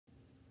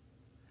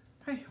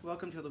Hi,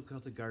 welcome to The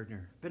Quilted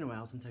Gardener. Been a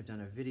while since I've done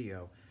a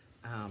video.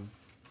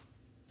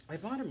 I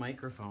bought a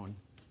microphone.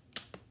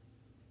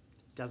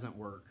 Doesn't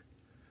work.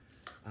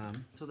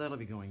 So that'll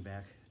be going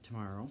back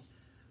tomorrow.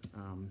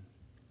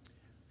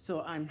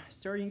 So I'm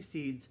starting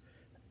seeds.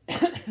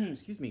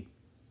 Excuse me.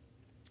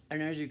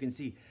 And as you can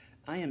see,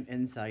 I am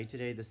inside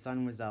today. The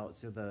sun was out,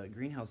 so the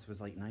greenhouse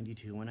was like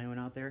 92 when I went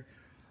out there.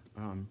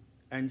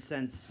 And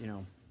since,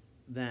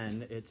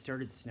 then it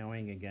started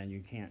snowing again.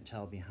 You can't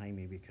tell behind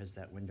me because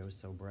that window's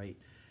so bright.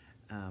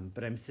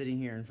 But I'm sitting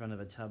here in front of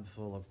a tub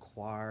full of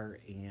Coir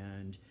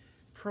and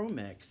Pro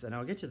Mix, and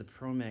I'll get to the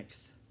Pro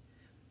Mix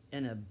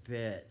in a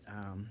bit.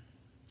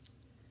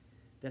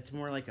 That's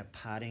more like a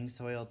potting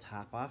soil,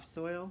 top-off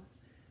soil.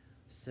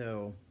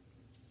 So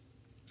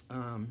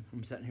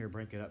I'm sitting here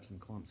breaking up some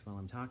clumps while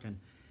I'm talking.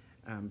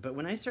 But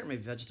when I start my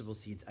vegetable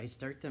seeds, I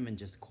start them in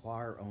just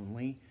Coir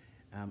only.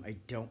 I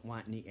don't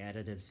want any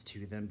additives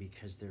to them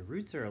because their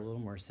roots are a little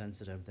more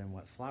sensitive than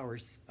what flower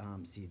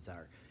seeds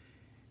are.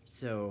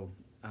 So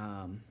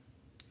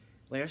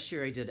last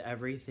year I did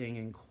everything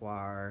in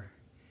Coir,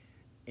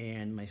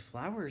 and my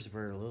flowers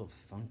were a little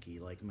funky.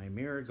 Like my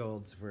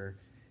marigolds were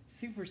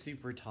super,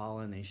 super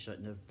tall and they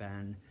shouldn't have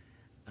been.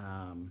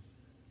 A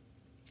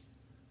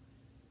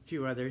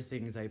few other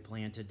things I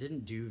planted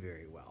didn't do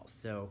very well.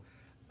 So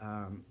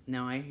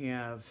now I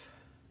have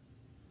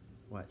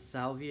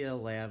salvia,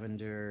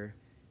 lavender,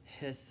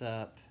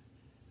 hyssop.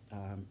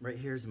 Right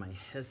here's my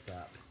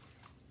hyssop.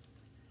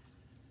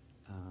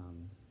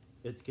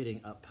 It's getting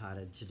up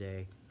potted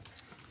today.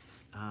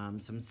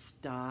 Some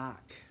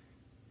stock,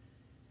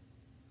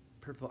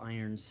 purple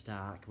iron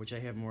stock, which I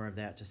have more of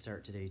that to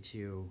start today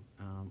too,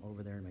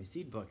 over there in my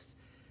seed books.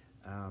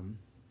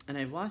 And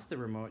I've lost the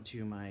remote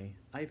to my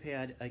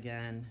iPad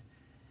again.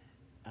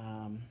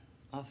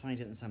 I'll find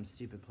it in some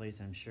stupid place,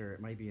 I'm sure.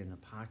 It might be in the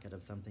pocket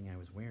of something I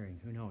was wearing,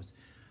 who knows.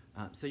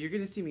 So you're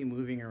gonna see me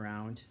moving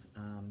around.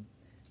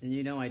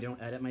 And I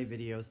don't edit my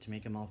videos to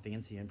make them all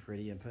fancy and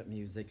pretty and put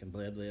music and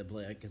blah, blah,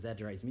 blah, because that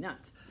drives me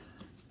nuts.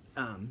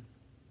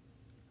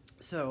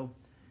 So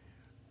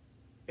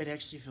it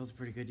actually feels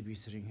pretty good to be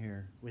sitting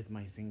here with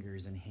my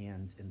fingers and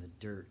hands in the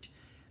dirt.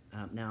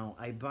 Now,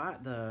 I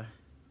bought the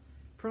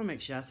Pro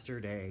Mix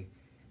yesterday,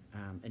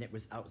 and it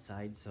was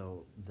outside,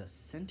 so the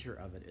center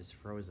of it is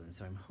frozen.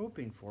 So I'm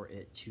hoping for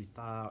it to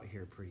thaw out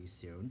here pretty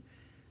soon.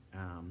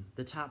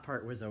 The top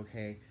part was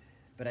okay,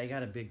 but I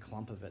got a big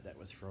clump of it that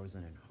was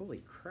frozen, and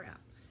holy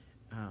crap,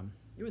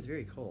 it was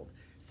very cold.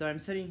 So I'm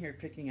sitting here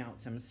picking out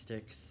some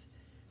sticks,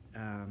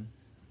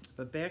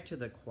 but back to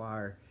the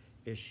Coir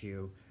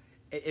issue.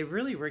 It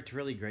really worked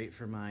really great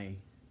for my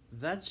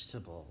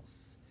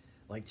vegetables,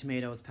 like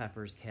tomatoes,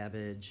 peppers,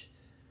 cabbage.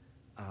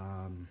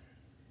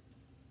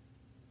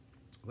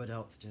 What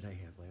else did I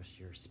have last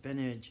year?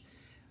 Spinach,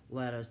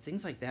 lettuce,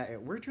 things like that.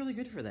 It worked really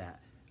good for that.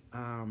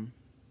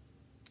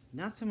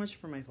 Not so much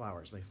for my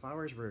flowers. My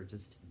flowers were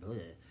just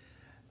bleh.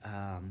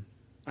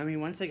 I mean,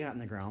 once they got in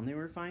the ground, they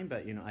were fine,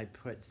 but, I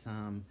put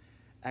some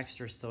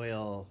extra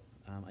soil,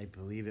 I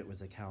believe it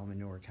was a cow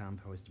manure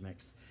compost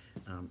mix,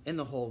 in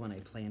the hole when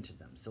I planted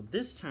them. So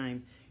this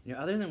time,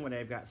 other than what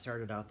I've got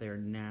started out there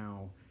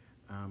now,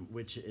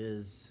 which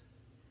is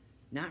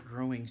not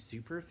growing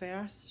super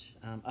fast,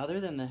 other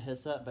than the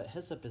hyssop, but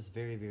hyssop is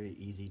very, very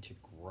easy to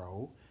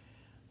grow.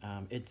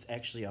 It's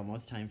actually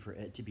almost time for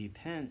it to be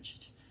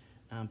pinched.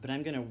 But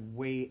I'm gonna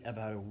wait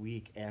about a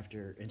week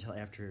until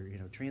after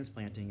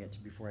transplanting it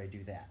before I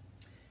do that.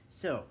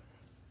 So,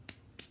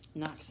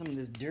 knock some of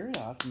this dirt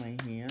off my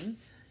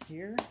hands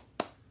here,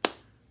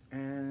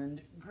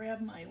 and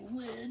grab my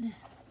lid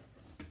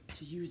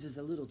to use as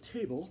a little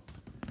table.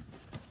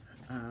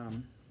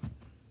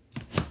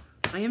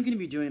 I am gonna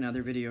be doing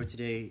another video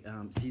today,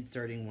 Seed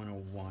Starting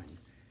 101,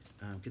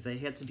 because I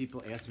had some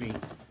people ask me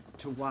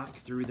to walk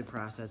through the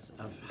process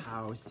of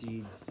how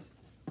seeds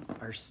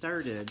are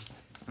started,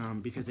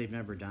 because they've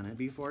never done it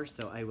before,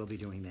 so I will be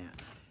doing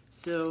that.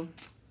 So,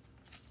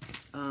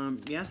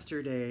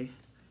 yesterday,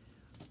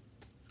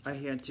 I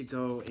had to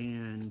go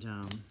and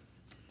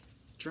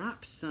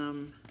drop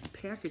some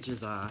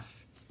packages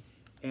off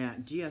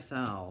at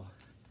DSL,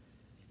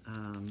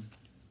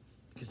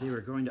 because they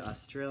were going to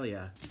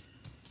Australia.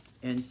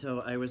 And so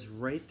I was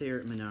right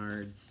there at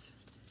Menards,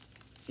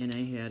 and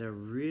I had a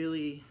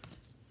really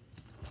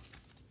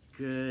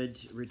good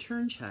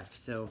return check.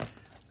 So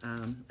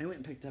I went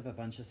and picked up a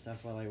bunch of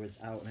stuff while I was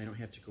out, and I don't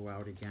have to go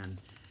out again.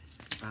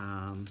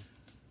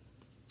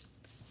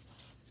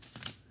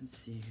 Let's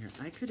see here.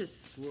 I could have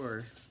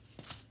swore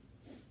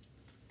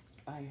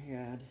I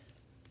had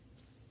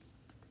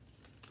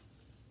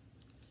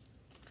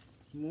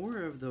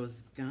more of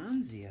those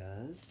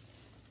Gonzias.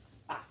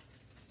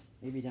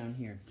 Maybe down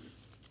here.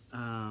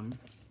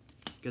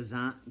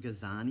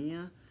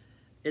 Gazania.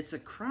 It's a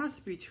cross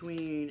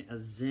between a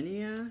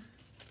zinnia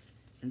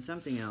and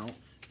something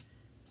else.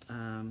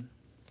 I'm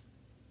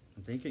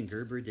thinking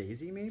Gerber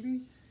Daisy,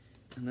 maybe?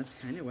 And that's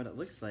kind of what it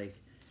looks like.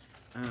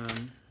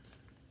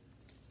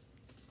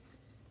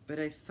 But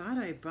I thought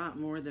I bought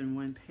more than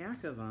one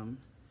pack of them,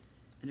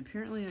 and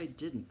apparently I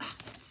didn't.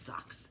 That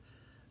sucks.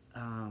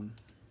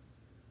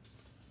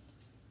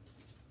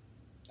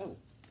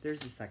 there's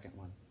the second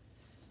one.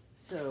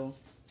 So,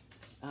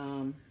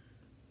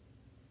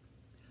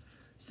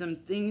 some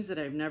things that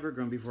I've never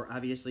grown before,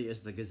 obviously, is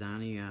the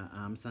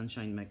Gazania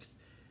Sunshine Mix.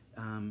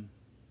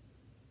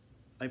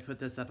 I put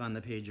this up on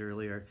the page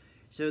earlier.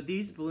 So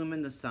these bloom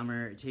in the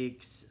summer. It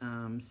takes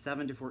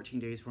 7 to 14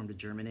 days for them to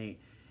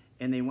germinate.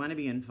 And they want to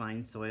be in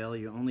fine soil.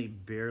 You only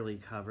barely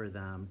cover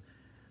them.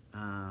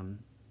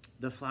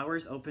 The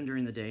flowers open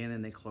during the day and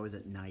then they close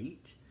at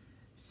night.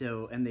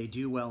 So, and they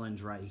do well in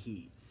dry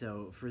heat.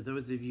 So for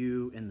those of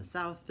you in the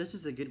South, this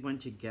is a good one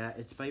to get.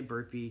 It's by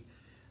Burpee.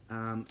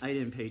 I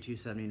didn't pay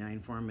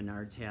 $2.79 for them.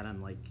 Menards had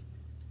them like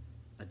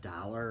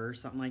 $1 or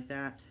something like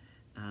that.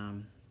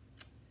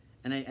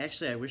 And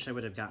I wish I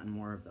would have gotten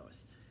more of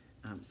those.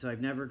 So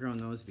I've never grown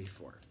those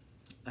before.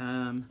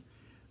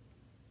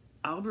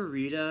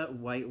 Alberita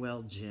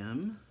Whitewell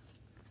Jim.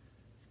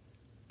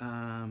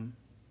 I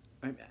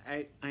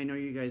know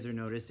you guys are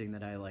noticing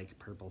that I like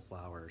purple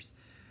flowers.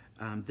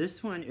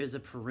 This one is a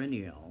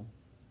perennial,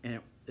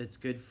 and it's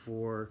good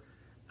for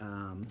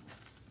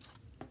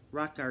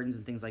rock gardens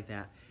and things like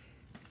that.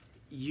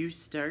 You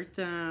start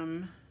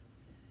them,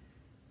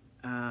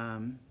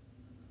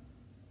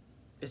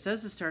 it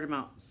says to start them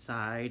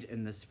outside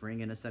in the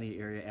spring in a sunny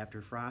area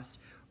after frost,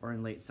 or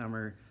in late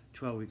summer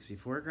 12 weeks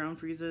before ground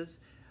freezes.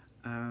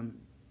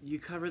 You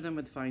cover them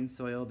with fine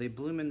soil. They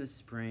bloom in the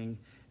spring,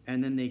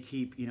 and then they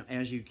keep,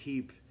 as you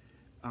keep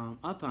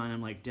up on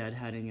them, like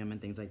deadheading them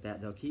and things like that,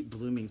 they'll keep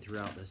blooming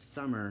throughout the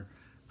summer.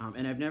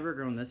 And I've never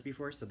grown this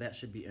before, so that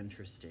should be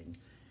interesting.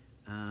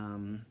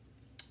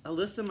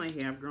 Alyssum I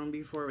have grown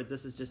before, but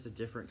this is just a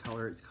different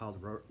color. It's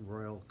called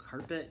Royal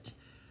Carpet.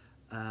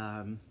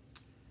 I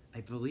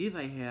believe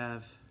I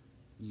have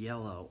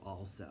yellow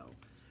also.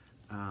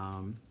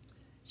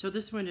 So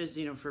this one is,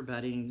 for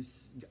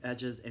beddings,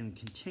 edges, and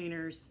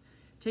containers.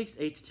 Takes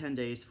 8 to 10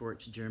 days for it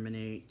to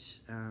germinate.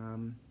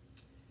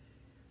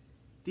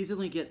 These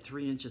only get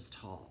 3 inches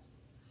tall.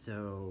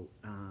 So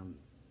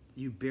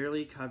you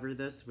barely cover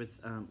this with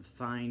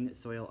fine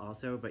soil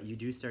also, but you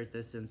do start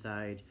this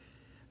inside,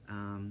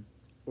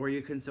 or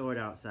you can sow it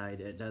outside.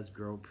 It does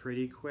grow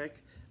pretty quick.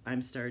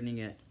 I'm starting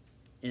it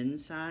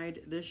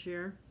inside this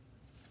year.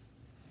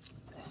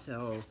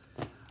 So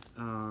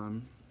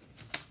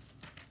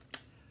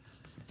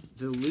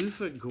the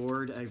loofah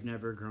gourd I've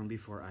never grown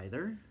before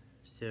either.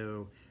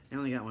 So I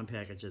only got 1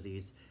 package of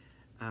these.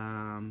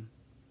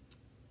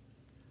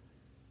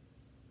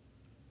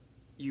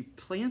 You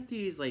plant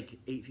these like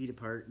 8 feet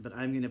apart, but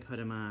I'm gonna put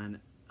them on,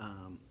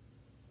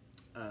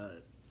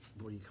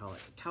 what do you call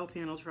it? Cow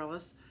panel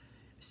trellis.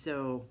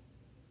 So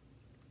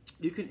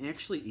you can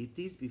actually eat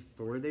these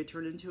before they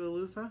turn into a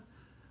loofah.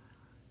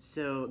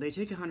 So they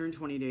take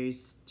 120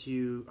 days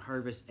to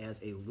harvest as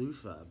a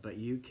loofah, but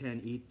you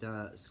can eat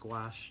the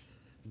squash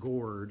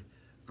gourd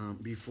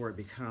before it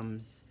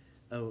becomes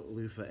a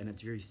loofah, and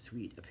it's very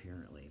sweet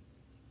apparently.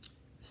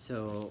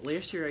 So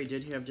last year I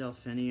did have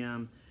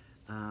delphinium.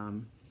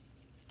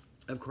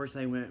 Of course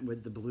I went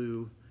with the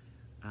blue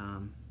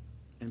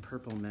and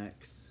purple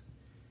mix.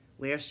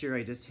 Last year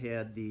I just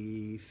had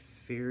the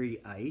fairy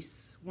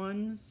ice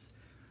ones,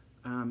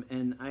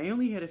 and I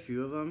only had a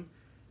few of them,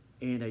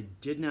 and I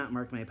did not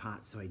mark my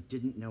pot, so I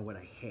didn't know what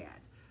I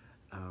had.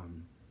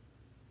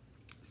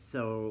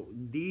 So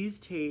these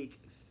take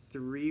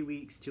 3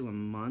 weeks to a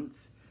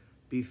month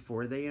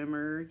before they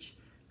emerge,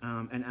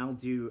 and I'll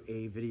do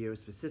a video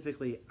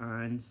specifically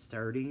on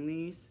starting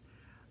these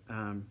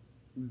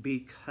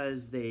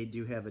because they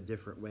do have a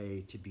different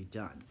way to be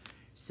done.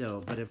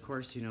 So, but of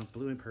course,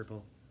 blue and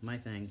purple, my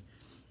thing.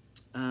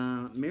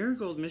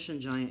 Marigold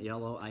Mission Giant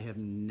Yellow I have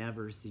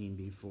never seen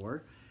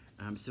before.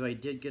 So I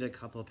did get a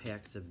couple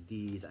packs of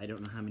these. I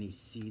don't know how many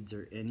seeds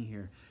are in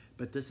here,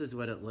 but this is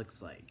what it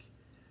looks like.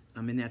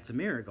 And that's a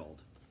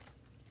marigold.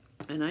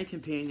 And I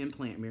companion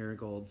plant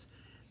marigolds.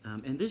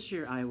 And this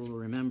year I will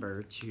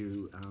remember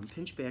to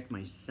pinch back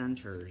my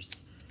centers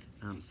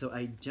so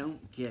I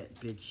don't get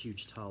big,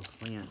 huge, tall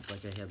plants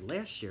like I had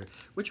last year,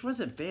 which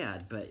wasn't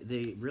bad, but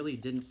they really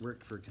didn't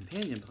work for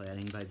companion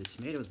planting by the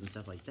tomatoes and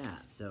stuff like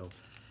that. So,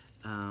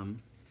 and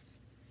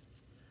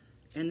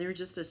they're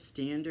just a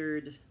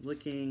standard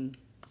looking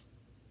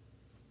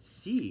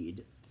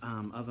seed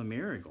of a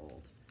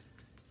marigold.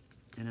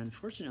 And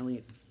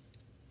unfortunately,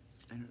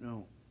 I don't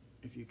know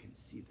if you can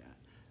see that.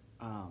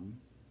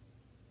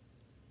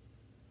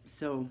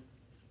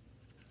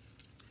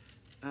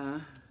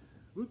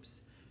 Whoops.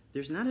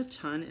 There's not a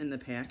ton in the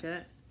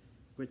packet,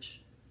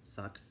 which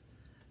sucks.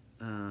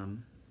 I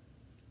don't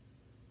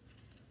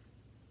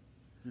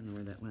know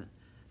where that went.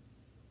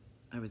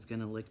 I was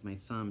gonna lick my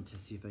thumb to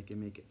see if I can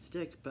make it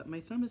stick, but my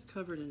thumb is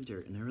covered in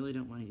dirt, and I really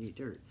don't want to eat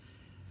dirt.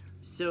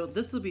 So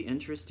this will be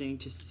interesting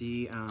to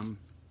see.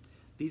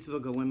 These will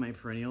go in my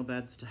perennial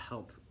beds to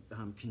help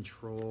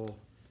control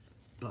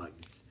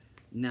bugs,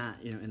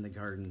 not in the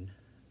garden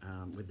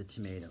with the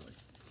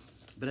tomatoes.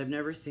 But I've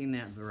never seen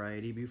that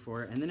variety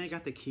before. And then I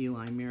got the key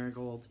lime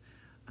marigold,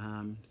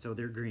 so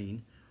they're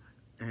green.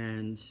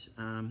 And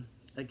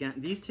again,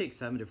 these take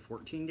 7 to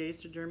 14 days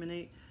to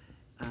germinate.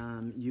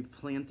 You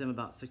plant them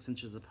about 6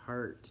 inches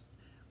apart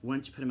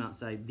once you put them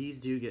outside, these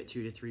do get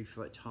 2 to 3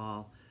 foot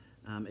tall.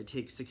 It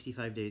takes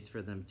 65 days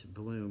for them to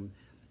bloom.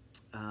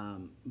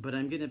 But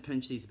I'm going to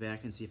pinch these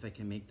back and see if I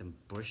can make them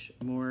bush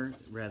more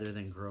rather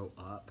than grow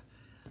up.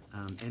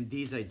 And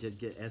these I did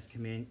get as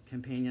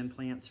companion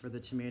plants for the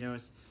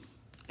tomatoes.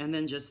 And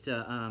then just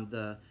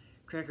the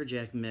Cracker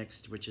Jack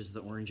mixed, which is the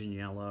orange and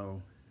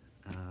yellow.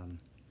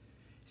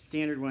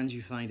 Standard ones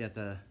you find at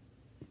the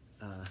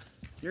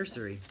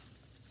nursery.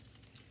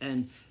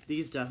 And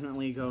these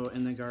definitely go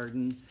in the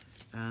garden.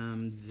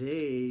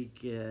 They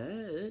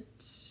get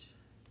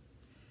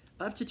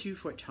up to 2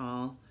 foot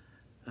tall.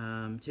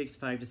 Takes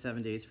 5 to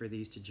 7 days for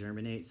these to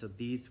germinate. So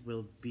these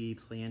will be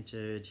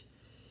planted,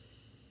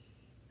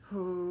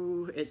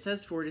 it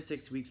says 4 to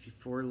 6 weeks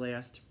before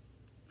last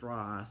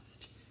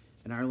frost.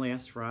 And our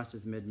last frost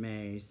is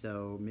mid-May.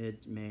 So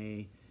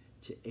mid-May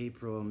to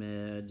April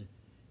mid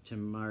to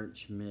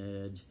March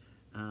mid.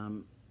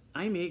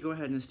 I may go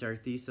ahead and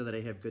start these so that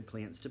I have good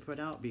plants to put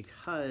out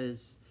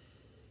because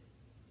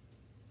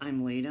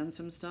I'm late on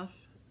some stuff.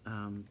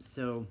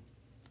 So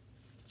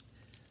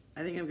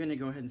I think I'm going to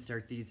go ahead and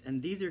start these.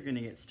 And these are going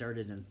to get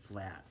started in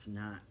flats,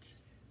 not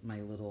my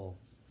little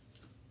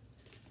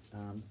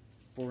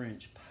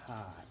 4-inch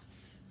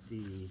pots.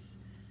 These.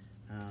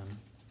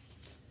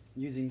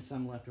 Using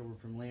some leftover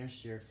from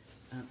last year.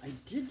 I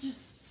did just,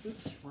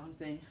 oops, wrong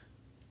thing.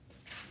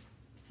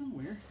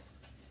 Somewhere.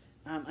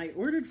 I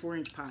ordered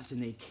 4-inch pots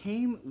and they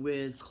came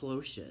with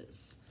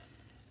cloches,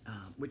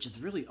 which is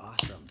really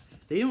awesome.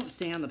 They don't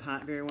stay on the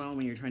pot very well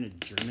when you're trying to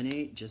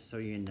germinate, just so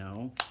you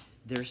know.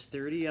 There's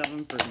 30 of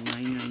them for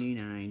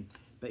 $9.99,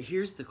 but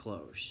here's the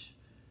cloche.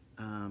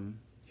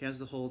 Has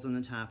the holes in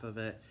the top of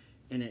it,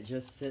 and it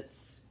just sits,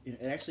 it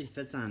actually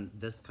fits on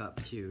this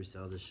cup too, so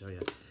I'll just show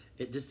you.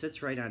 It just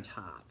sits right on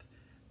top.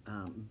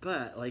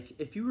 But like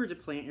if you were to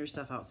plant your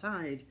stuff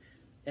outside,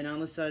 and all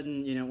of a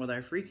sudden, you know, with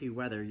our freaky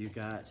weather, you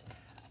got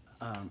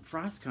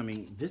frost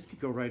coming, this could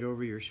go right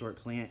over your short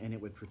plant and it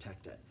would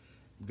protect it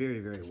very,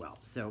 very well.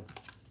 So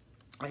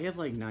I have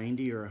like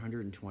 90 or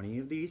 120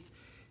 of these.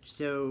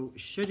 So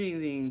should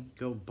anything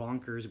go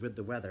bonkers with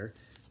the weather,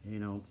 you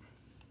know,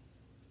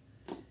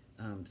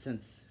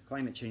 since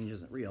climate change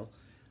isn't real,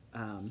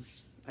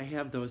 I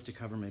have those to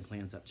cover my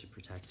plants up to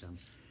protect them.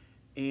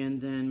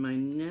 And then my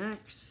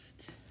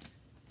next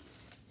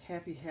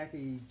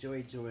happy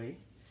joy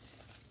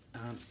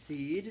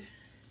seed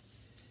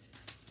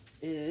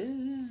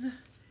is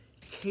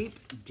Cape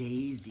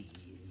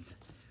Daisies.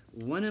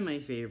 One of my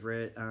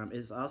favorite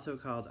is also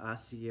called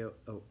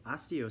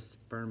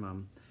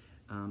Osteospermum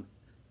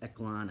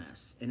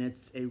eclanus, and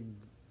it's a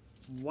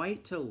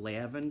white to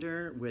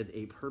lavender with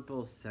a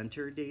purple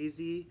center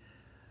daisy.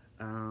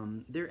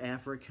 They're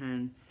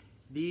African.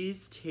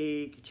 These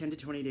take 10 to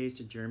 20 days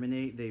to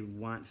germinate. They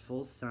want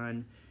full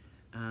sun,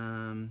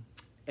 and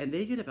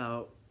they get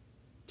about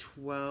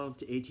 12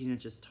 to 18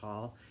 inches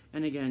tall.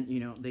 And again,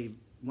 you know, they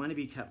want to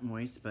be kept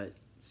moist, but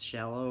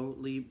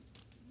shallowly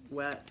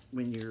wet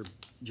when you're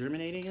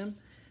germinating them.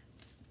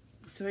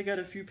 So I got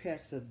a few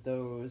packs of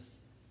those.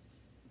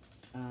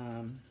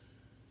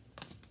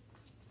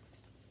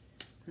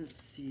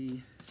 Let's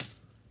see.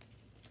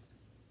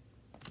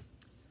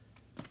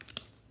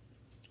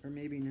 Or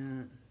maybe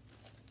not.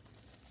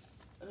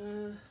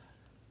 I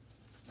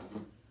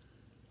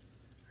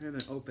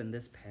haven't opened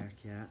this pack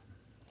yet.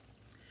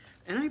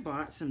 And I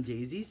bought some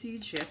daisy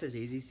seeds, Shasta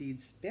daisy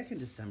seeds, back in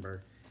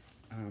December.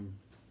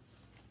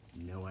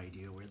 No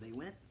idea where they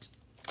went.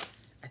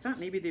 I thought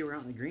maybe they were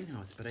out in the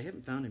greenhouse, but I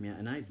haven't found them yet,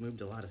 and I've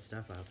moved a lot of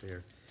stuff out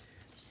there.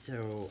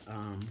 So,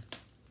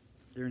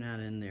 they're not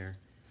in there.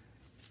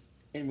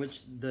 In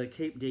which the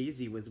Cape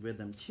Daisy was with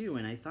them too,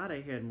 and I thought I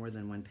had more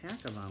than one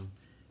pack of them,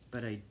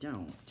 but I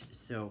don't.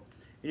 So,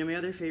 you know, my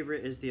other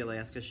favorite is the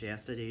Alaska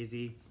Shasta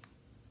Daisy.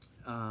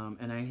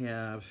 And I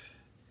have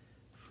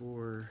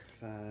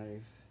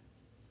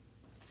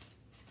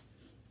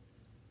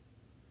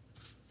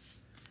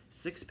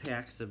 6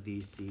 packs of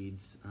these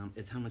seeds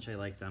is how much I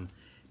like them,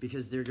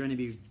 because they're going to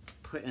be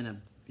put in a,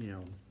 you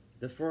know,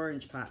 the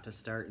 4-inch pot to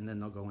start, and then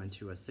they'll go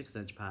into a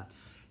 6-inch pot,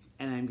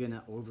 and I'm going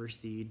to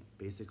overseed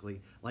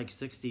basically like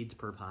 6 seeds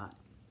per pot.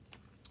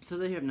 So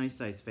they have nice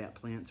sized fat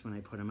plants when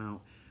I put them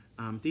out.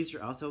 These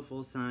are also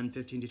full sun,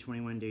 15 to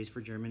 21 days for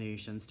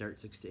germination, start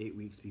 6 to 8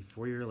 weeks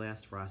before your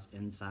last frost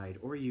inside,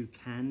 or you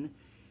can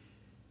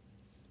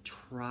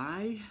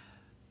try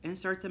and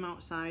start them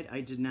outside.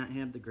 I did not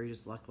have the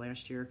greatest luck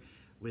last year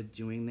with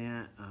doing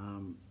that.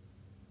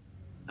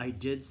 I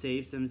did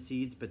save some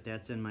seeds, but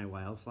that's in my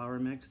wildflower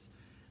mix,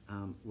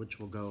 which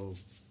will go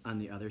on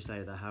the other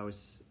side of the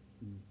house,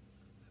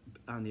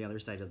 on the other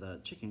side of the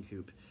chicken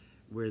coop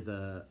where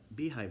the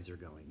beehives are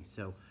going.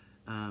 So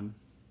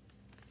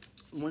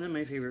one of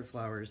my favorite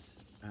flowers,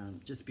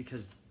 just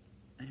because,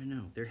 I don't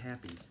know, they're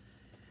happy.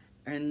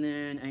 And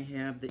then I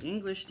have the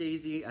English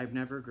daisy. I've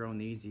never grown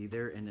these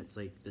either, and it's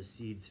like the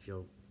seeds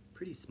feel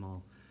pretty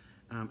small.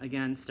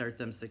 Again, start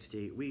them 6 to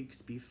 8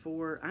 weeks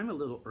before. I'm a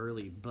little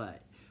early,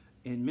 but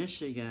in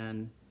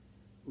Michigan,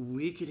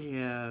 we could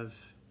have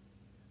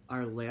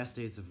our last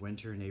days of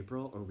winter in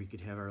April, or we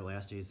could have our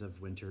last days of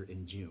winter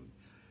in June.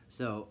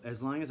 So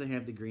as long as I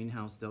have the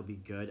greenhouse, they'll be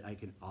good. I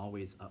can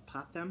always up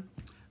pot them.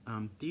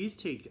 These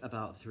take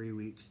about 3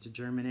 weeks to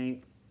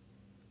germinate.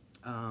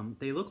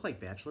 They look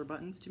like bachelor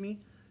buttons to me,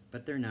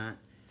 but they're not.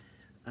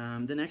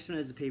 The next one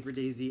is the paper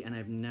daisy, and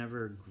I've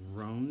never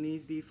grown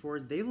these before.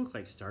 They look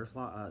like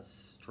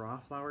straw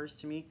flowers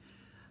to me.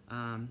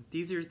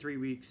 These are 3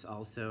 weeks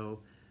also.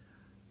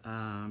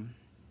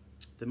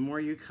 The more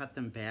you cut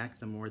them back,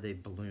 the more they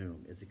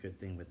bloom is a good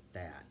thing with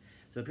that.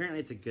 So apparently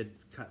it's a good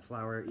cut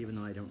flower, even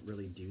though I don't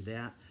really do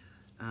that.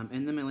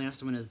 And then my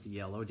last one is the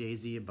yellow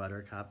daisy, a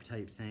buttercup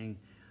type thing.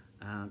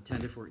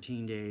 10 to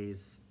 14 days,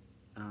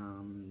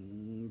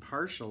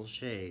 partial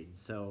shade.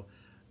 So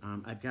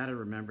I've got to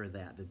remember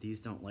that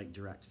these don't like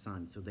direct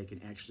sun, so they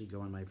can actually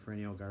go in my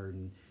perennial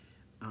garden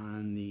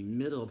on the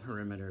middle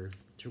perimeter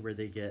to where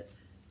they get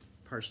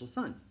partial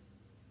sun.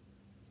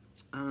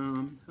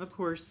 Of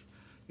course,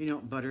 you know,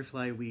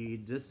 butterfly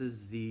weed. This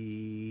is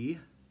the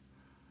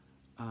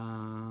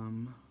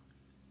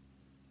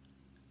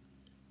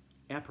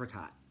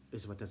apricot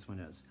is what this one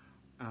is.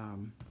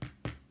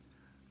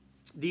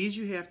 These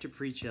you have to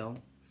pre-chill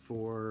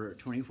for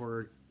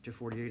 24 to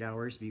 48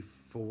 hours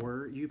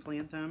before you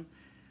plant them.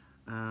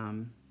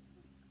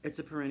 It's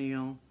a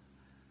perennial,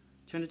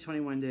 10 to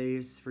 21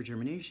 days for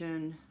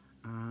germination.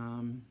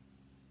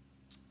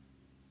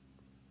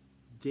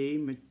 They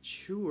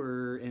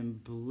mature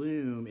and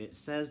bloom. It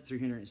says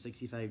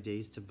 365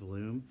 days to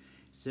bloom.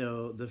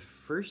 So the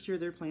first year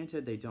they're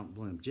planted, they don't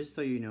bloom. Just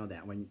so you know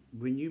that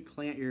when you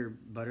plant your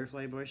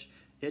butterfly bush,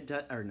 it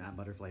does, or not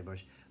butterfly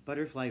bush,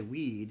 butterfly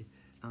weed,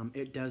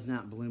 it does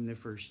not bloom the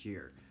first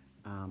year.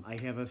 I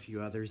have a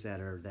few others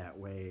that are that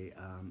way.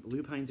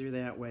 Lupines are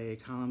that way.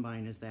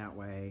 Columbine is that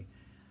way.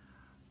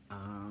 I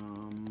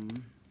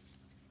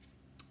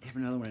have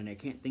another one and I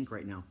can't think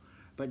right now.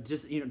 But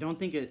just, you know, don't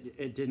think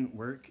it didn't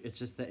work. It's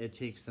just that it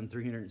takes them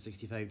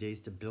 365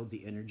 days to build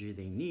the energy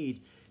they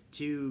need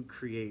to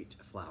create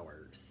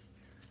flowers.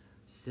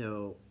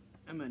 So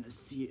I'm going to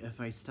see if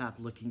I stop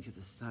looking to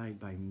the side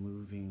by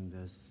moving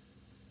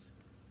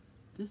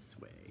this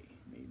way,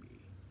 maybe.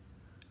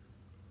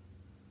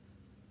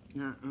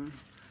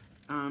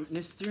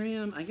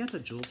 Nasturtium, I got the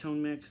Jewel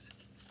Tone mix.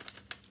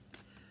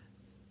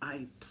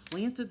 I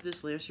planted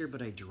this last year,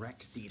 but I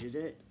direct seeded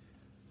it.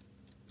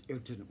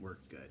 It didn't work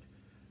good.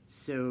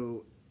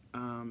 So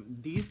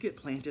these get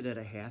planted at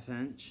a 1/2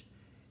 inch,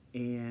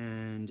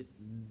 and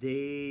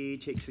they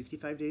take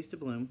 65 days to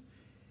bloom.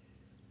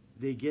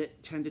 They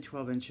get 10 to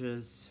 12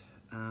 inches,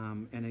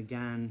 and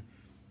again,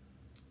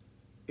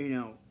 you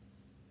know,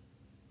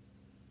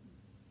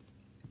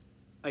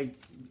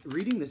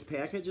 reading this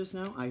packet just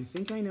now, I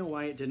think I know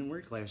why it didn't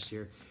work last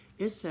year.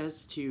 It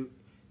says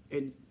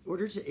in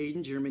order to aid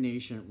in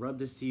germination, rub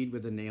the seed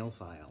with a nail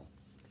file.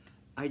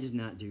 I did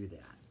not do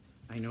that.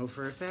 I know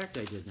for a fact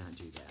I did not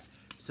do that.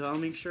 So I'll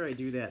make sure I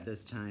do that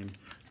this time.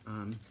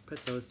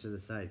 Put those to the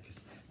side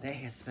because they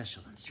have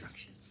special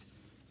instructions.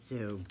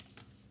 So,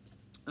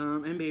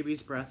 and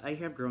baby's breath. I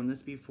have grown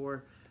this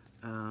before,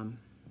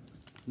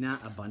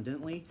 not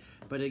abundantly,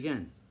 but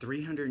again,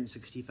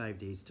 365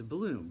 days to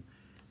bloom.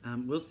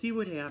 We'll see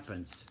what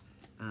happens.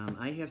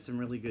 I have some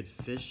really good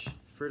fish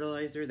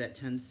fertilizer that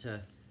tends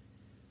to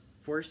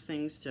force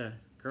things to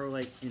grow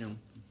like, you know,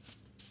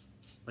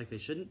 like they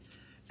shouldn't.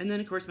 And then,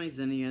 of course, my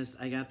zinnias.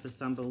 I got the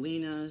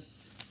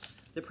Thumbelinas,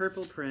 the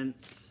Purple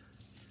Prince,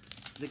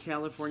 the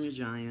California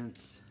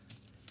Giants,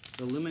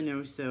 the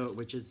Luminoso,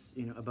 which is,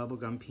 you know, a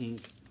bubblegum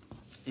pink,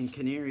 and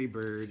Canary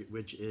Bird,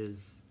 which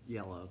is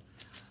yellow.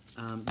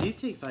 These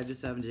take 5 to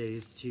 7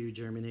 days to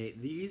germinate.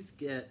 These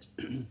get,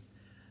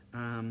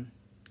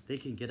 they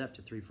can get up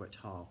to 3 foot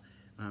tall,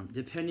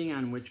 depending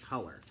on which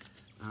color.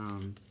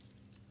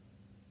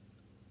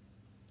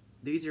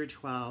 These are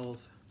 12,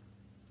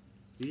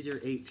 these are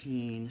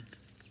 18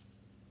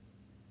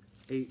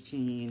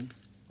 to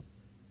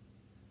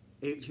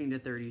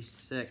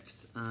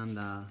 36 on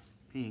the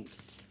pink,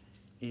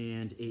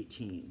 and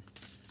 18.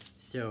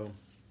 So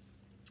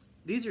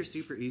these are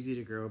super easy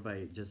to grow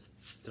by just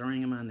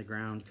throwing them on the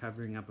ground,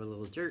 covering up a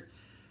little dirt.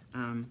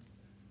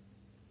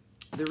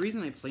 The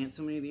reason I plant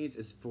so many of these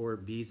is for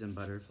bees and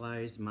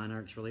butterflies.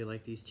 Monarchs really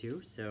like these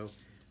too. So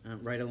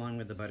right along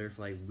with the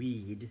butterfly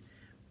weed,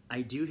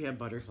 I do have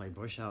butterfly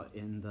bush out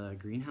in the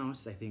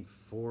greenhouse. I think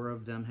 4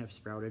 of them have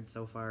sprouted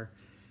so far.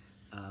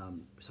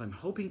 So I'm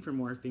hoping for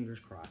more, fingers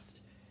crossed.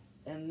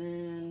 And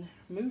then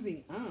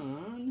moving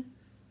on,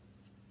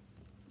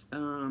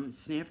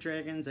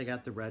 Snapdragons, I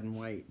got the red and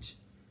white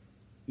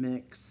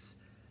mix.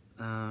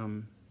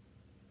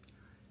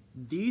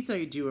 These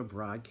I do a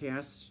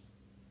broadcast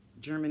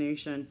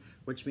germination,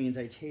 which means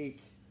I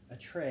take a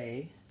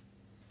tray,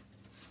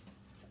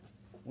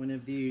 one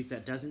of these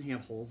that doesn't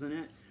have holes in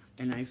it,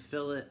 and I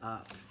fill it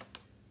up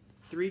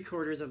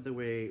 3/4 of the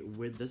way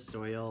with the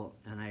soil,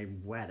 and I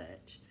wet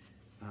it.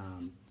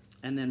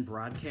 And then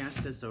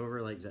broadcast this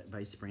over like that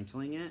by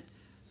sprinkling it.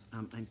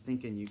 I'm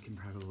thinking you can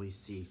probably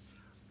see.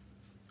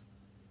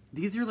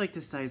 These are like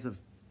the size of,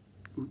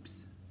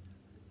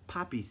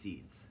 poppy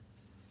seeds.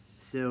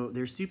 So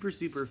they're super,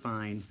 super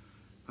fine.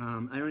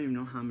 I don't even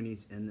know how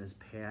many's in this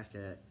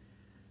packet.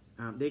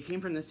 They came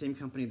from the same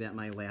company that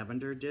my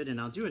lavender did, and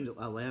I'll do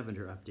a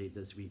lavender update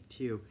this week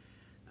too.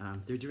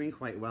 They're doing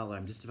quite well.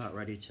 I'm just about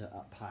ready to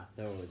pot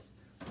those.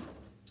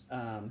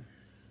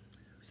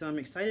 So I'm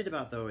excited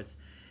about those.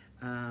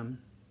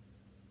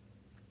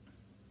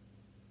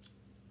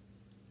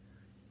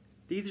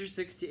 These are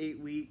 6 to 8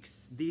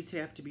 weeks. These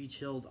have to be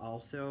chilled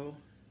also.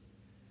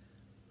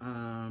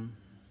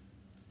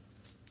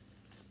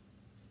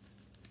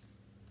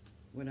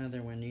 What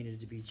other one needed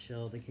to be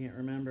chilled? I can't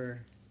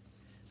remember.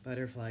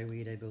 Butterfly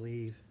weed, I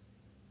believe.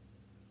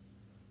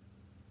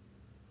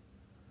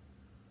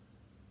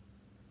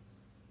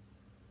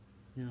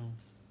 No.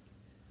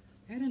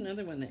 I had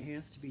another one that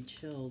has to be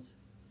chilled.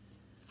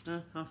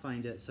 I'll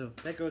find it. So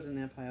that goes in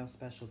that pile of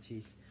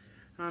specialties.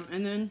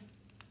 And then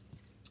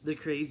the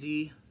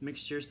crazy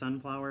mixture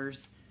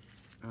sunflowers.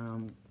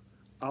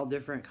 All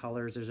different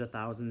colors. There's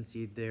 1,000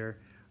 seed there.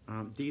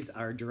 These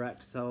are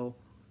direct sow.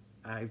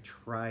 I've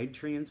tried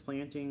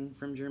transplanting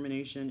from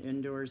germination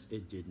indoors.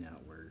 It did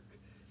not work.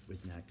 It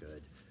was not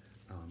good.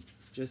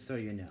 Just so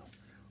you know.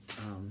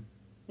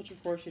 Which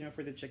of course, you know,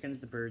 for the chickens,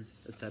 the birds,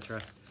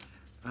 etc.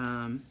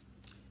 And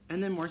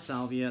then more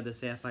salvia, the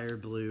sapphire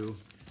blue.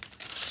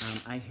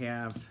 I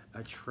have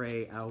a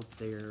tray out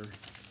there.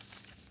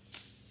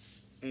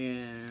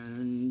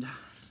 And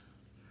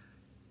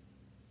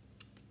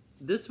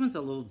this one's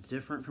a little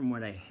different from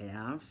what I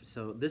have.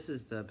 So this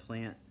is the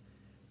plant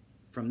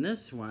from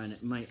this one.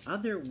 My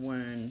other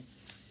one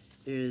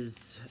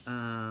is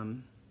let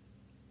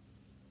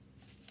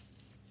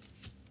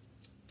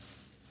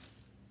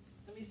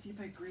me see if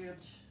I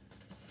grabbed.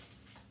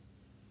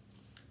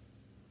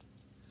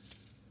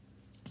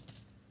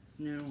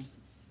 No,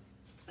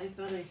 I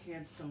thought I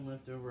had some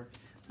left over.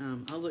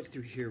 I'll look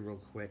through here real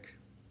quick.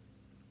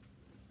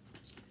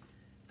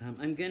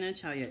 I'm gonna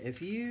tell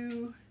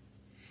you,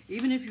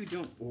 even if you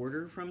don't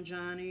order from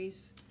Johnny's,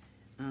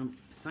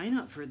 sign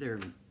up for their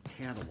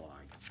catalog.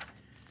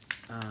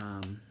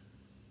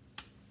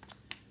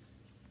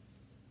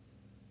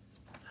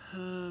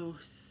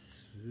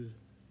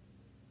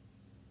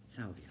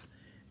 Salvia.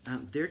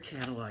 Their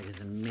catalog is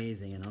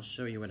amazing, and I'll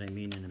show you what I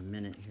mean in a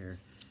minute here.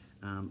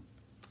 I'm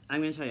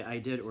going to tell you, I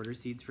did order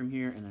seeds from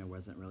here, and I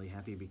wasn't really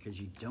happy because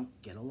you don't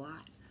get a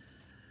lot.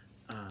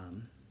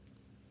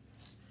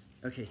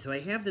 Okay, so I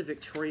have the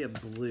Victoria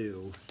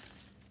Blue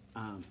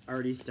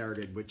already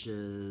started, which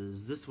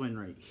is this one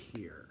right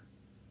here.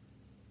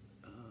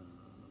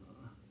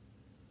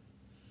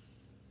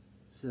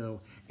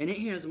 And it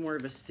has more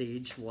of a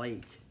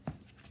sage-like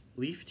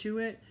leaf to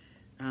it,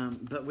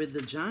 but with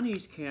the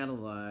Johnny's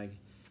catalog,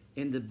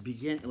 in the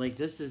beginning, like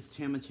this is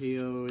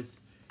tomatillos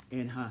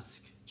and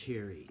husk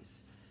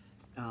cherries.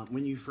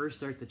 When you first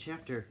start the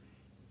chapter,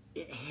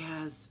 it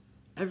has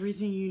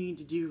everything you need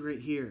to do right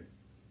here.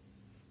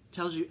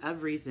 Tells you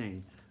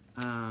everything.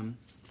 Same,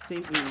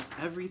 you know,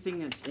 everything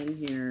that's in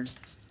here.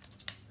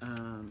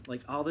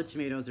 Like all the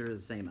tomatoes are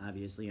the same,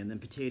 obviously, and then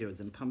potatoes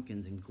and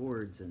pumpkins and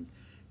gourds,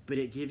 but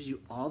it gives you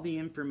all the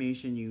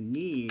information you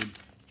need,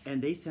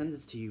 and they send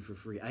this to you for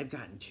free. I've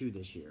gotten 2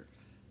 this year.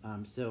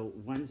 So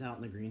one's out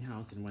in the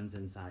greenhouse and one's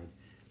inside.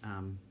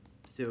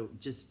 So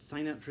just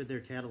sign up for their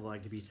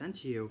catalog to be sent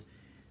to you.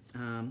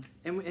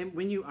 And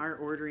when you are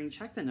ordering,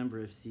 check the number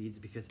of seeds,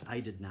 because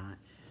I did not.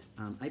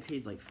 I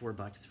paid like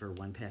 $4 for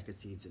 1 pack of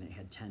seeds, and it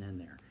had 10 in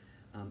there.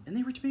 And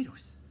they were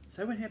tomatoes,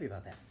 so I wasn't happy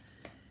about that.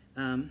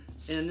 And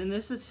then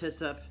this is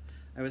hyssop.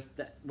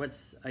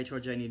 I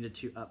told you I needed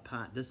to up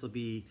pot. This will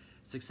be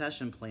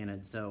succession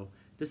planted, so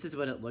this is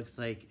what it looks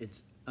like.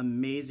 It's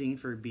amazing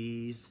for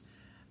bees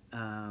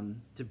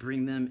to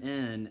bring them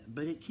in,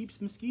 but it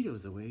keeps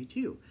mosquitoes away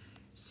too.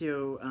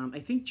 So I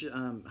think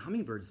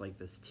hummingbirds like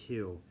this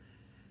too.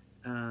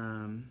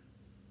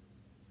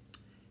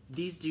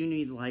 These do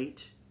need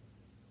light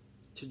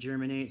to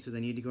germinate, so they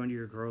need to go into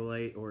your grow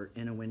light or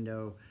in a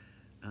window,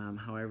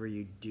 however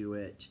you do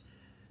it.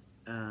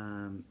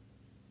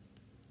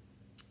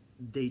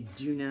 They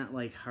do not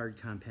like hard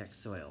compact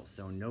soil,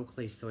 so no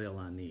clay soil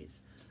on these.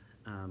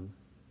 I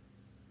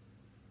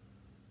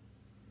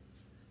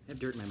have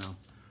dirt in my mouth.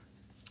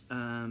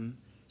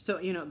 So,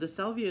 you know, the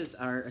salvias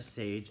are a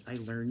sage. I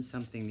learned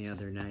something the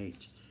other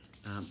night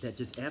that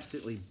just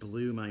absolutely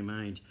blew my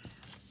mind.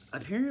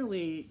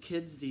 Apparently,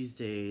 kids these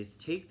days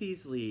take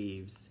these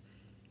leaves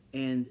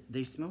and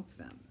they smoke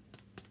them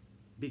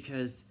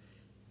because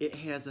it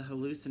has a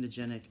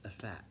hallucinogenic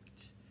effect.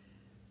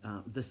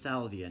 The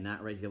salvia,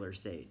 not regular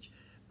sage.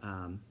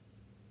 I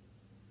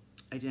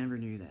never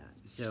knew that.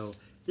 So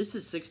this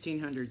is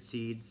 1,600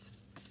 seeds.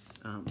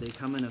 They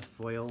come in a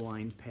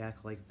foil-lined pack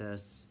like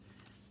this.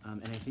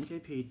 And I think I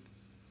paid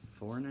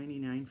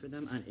 $4.99 for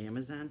them on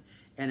Amazon.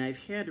 And I've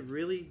had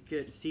really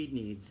good seed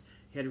needs.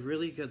 Had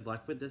really good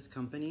luck with this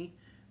company.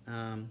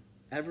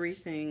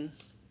 Everything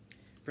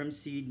from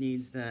seed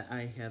needs that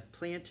I have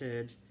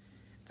planted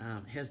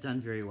has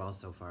done very well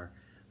so far.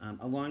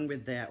 Along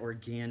with that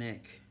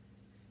organic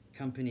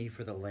company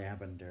for the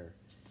lavender.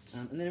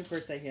 And then of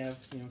course I have,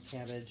 you know,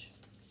 cabbage.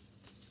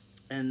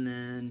 And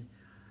then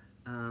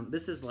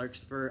This is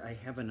Larkspur. I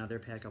have another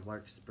pack of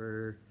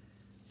Larkspur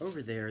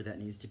over there that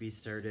needs to be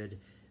started.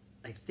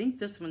 I think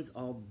this one's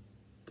all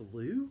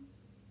blue?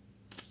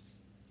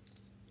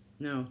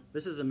 No,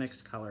 this is a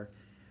mixed color.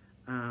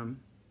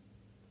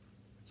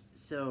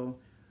 So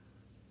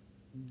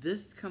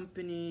this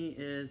company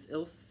is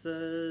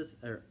Isla's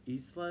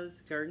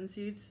Garden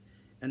Seeds,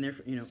 and they're,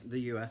 you know, the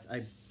U.S.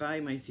 I buy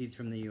my seeds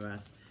from the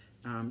U.S.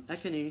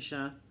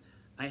 Echinacea,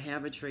 I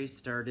have a tray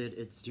started.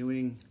 It's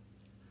doing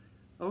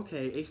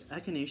okay.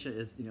 Echinacea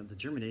is, you know, the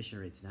germination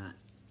rate's not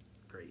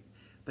great,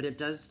 but it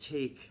does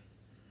take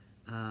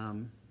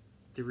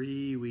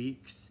 3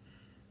 weeks,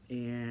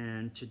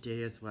 and today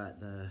is what,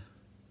 I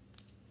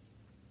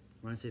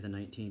want to say the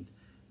 19th.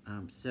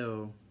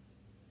 So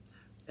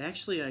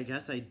actually, I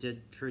guess I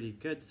did pretty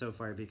good so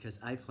far because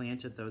I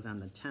planted those on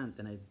the 10th,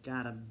 and I've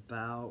got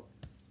about,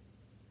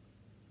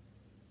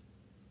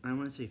 I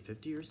want to say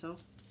 50 or so.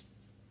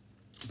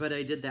 But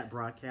I did that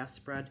broadcast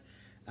spread.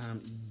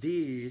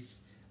 These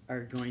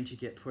are going to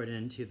get put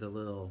into the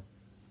little,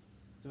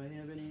 do I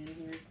have any in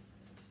here?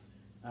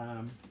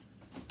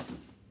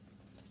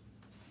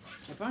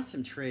 I bought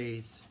some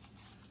trays,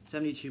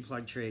 72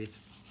 plug trays.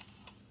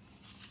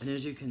 And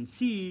as you can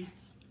see,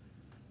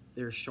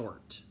 they're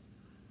short.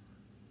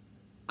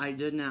 I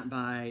did not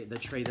buy the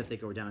tray that they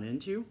go down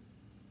into.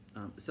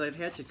 So I've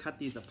had to cut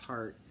these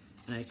apart,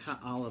 and I cut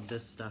all of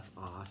this stuff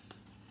off.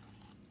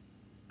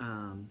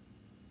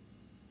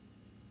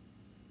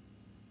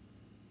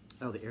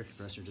 Oh, the air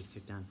compressor just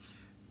kicked on.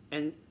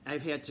 And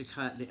I've had to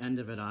cut the end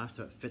of it off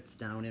so it fits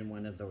down in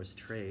one of those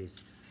trays.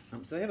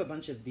 So I have a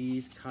bunch of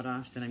these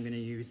cut-offs that I'm going to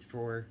use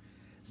for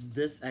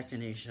this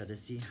Echinacea to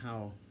see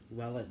how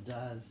well it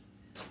does.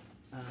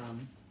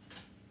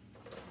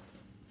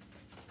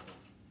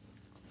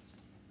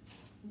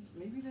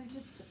 Maybe they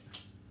did.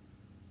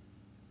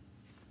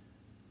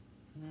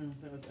 No,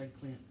 that was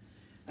eggplant.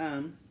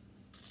 And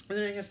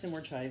then I have some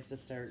more chives to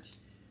start.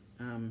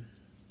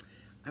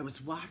 I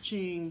was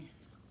watching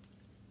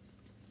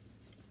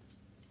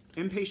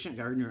Impatient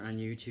Gardener on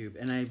YouTube,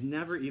 and I've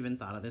never even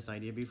thought of this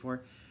idea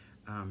before.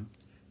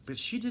 But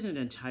she did an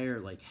entire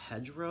like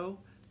hedgerow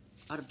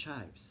out of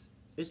chives.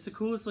 It's the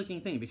coolest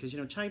looking thing because, you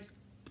know, chives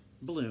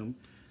bloom.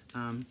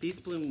 These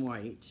bloom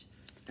white,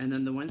 and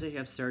then the ones I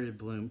have started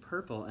bloom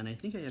purple, and I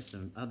think I have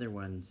some other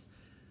ones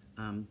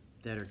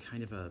that are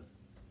kind of a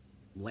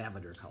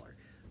lavender color.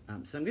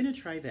 So I'm going to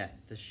try that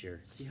this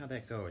year, see how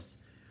that goes.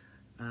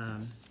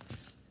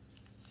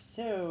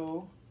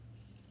 So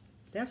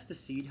that's the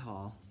seed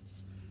haul,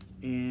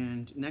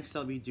 and next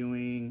I'll be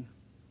doing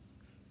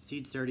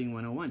Seed Starting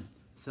 101.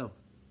 So,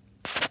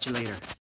 catch you later.